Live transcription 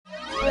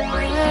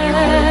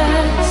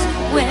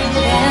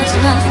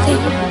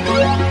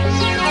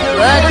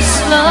but a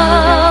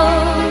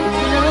slow-flowing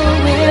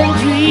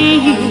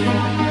dream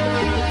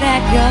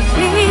that your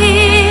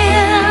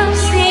fear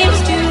seems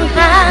to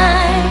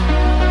hide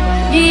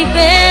deep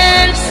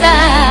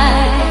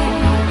inside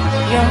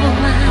your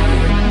mind.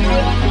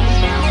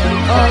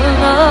 All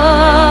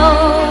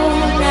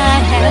alone I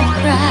have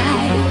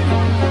cried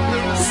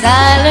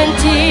silent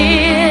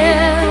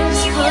tears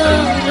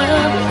full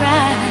of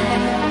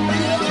pride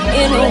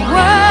in a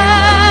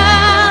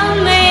world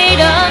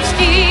made of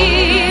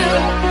steel,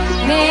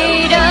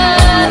 made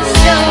of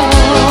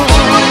stone,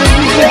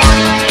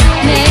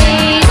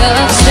 made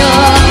of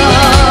stone.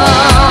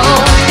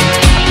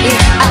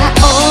 If I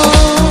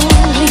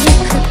only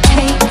could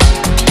take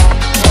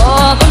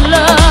all the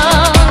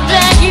love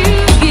that you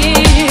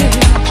give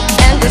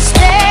and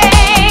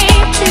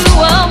escape to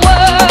a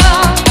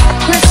world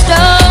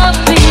crystal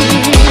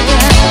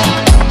clear,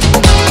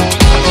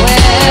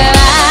 where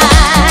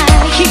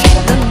I hear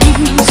the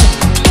music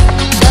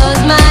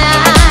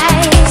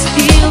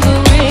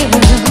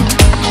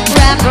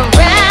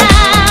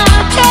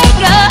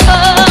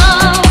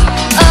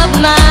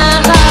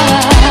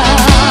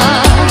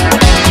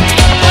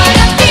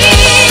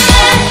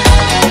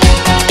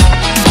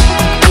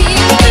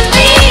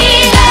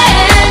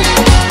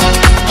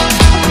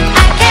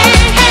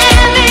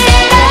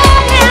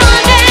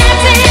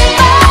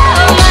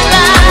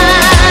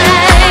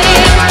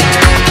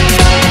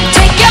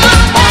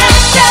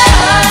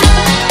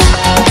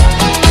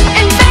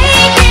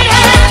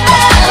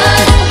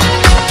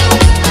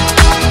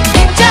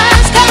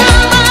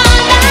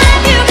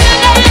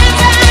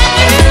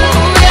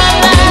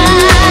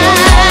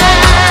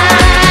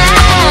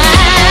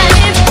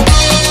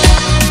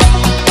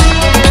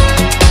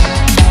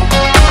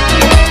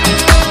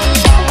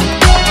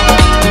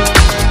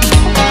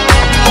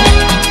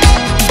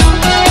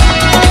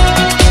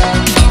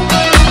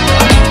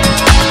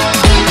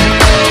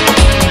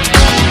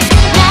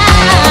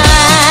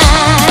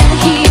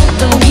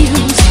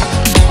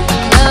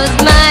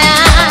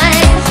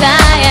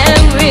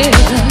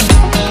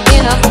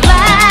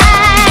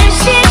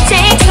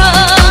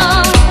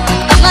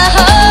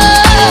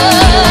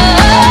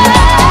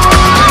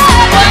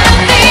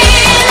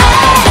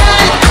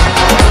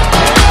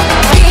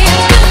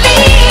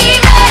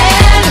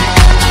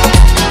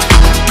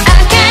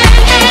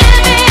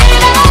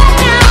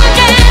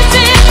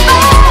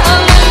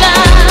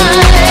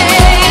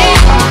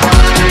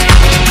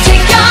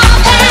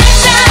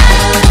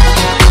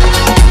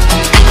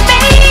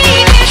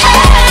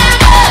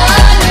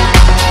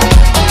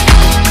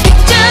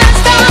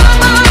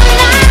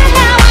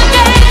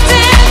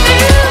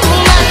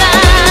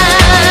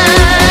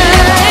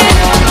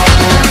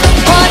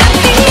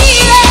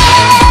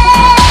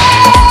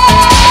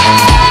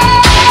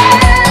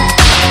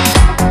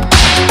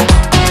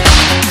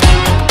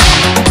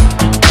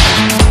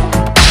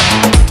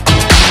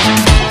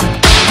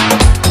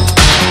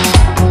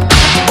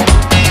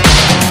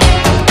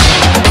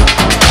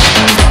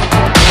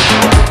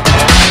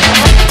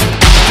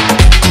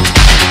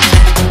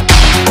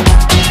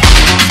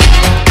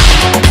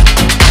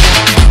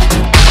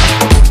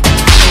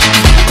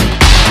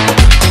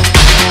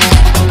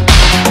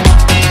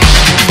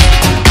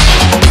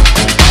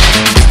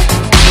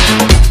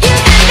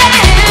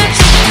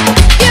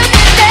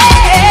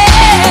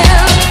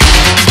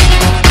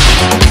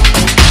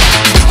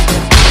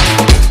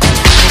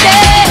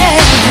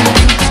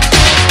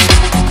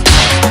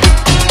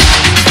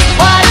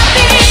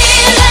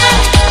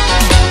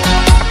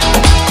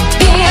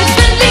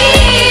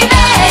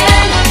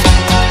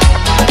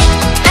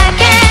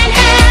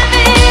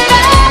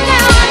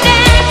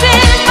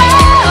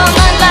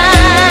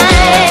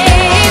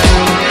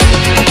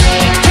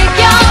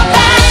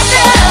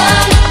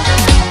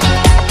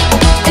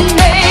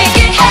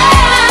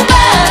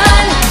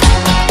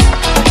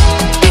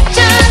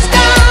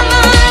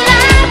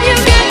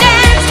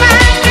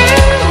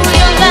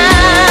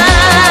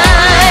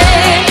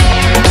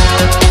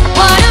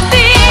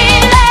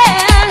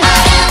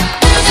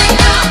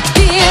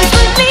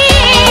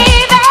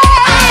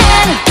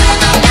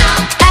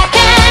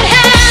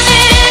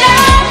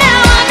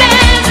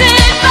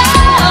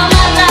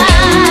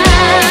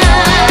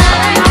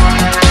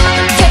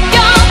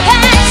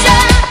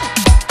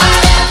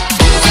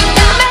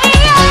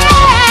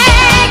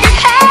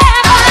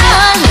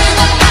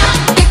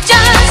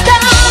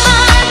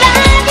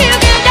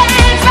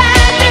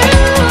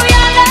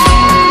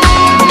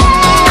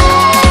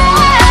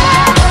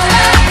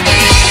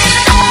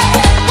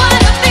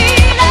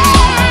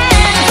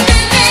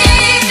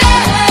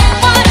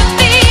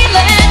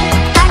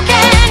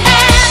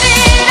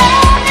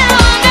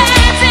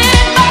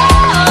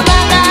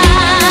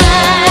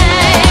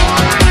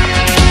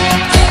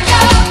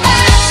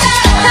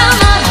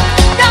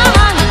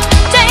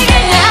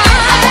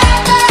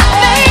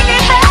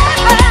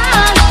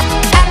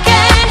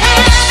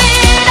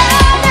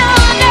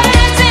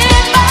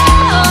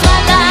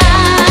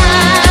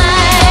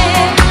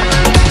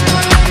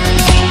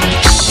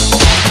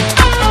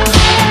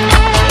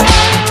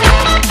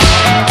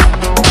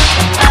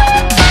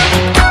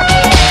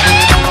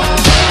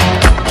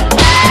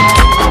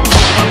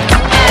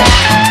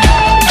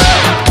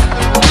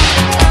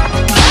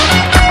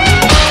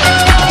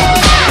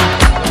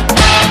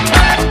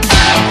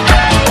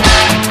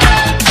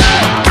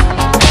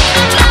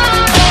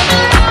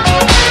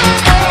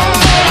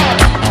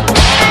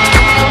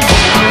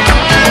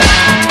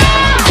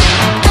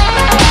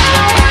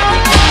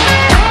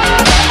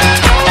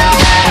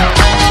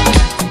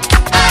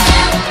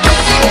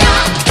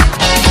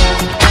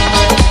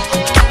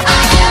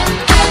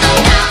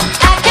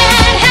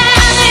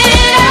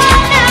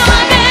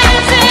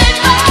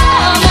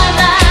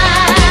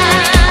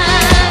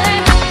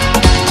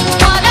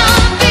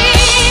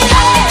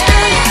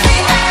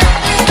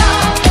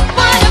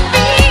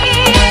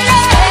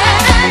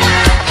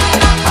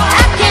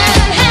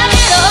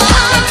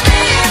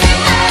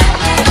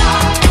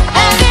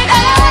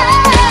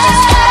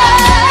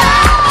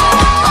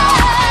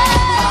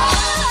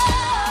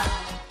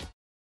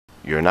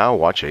now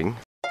watching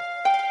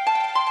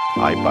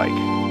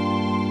iBike.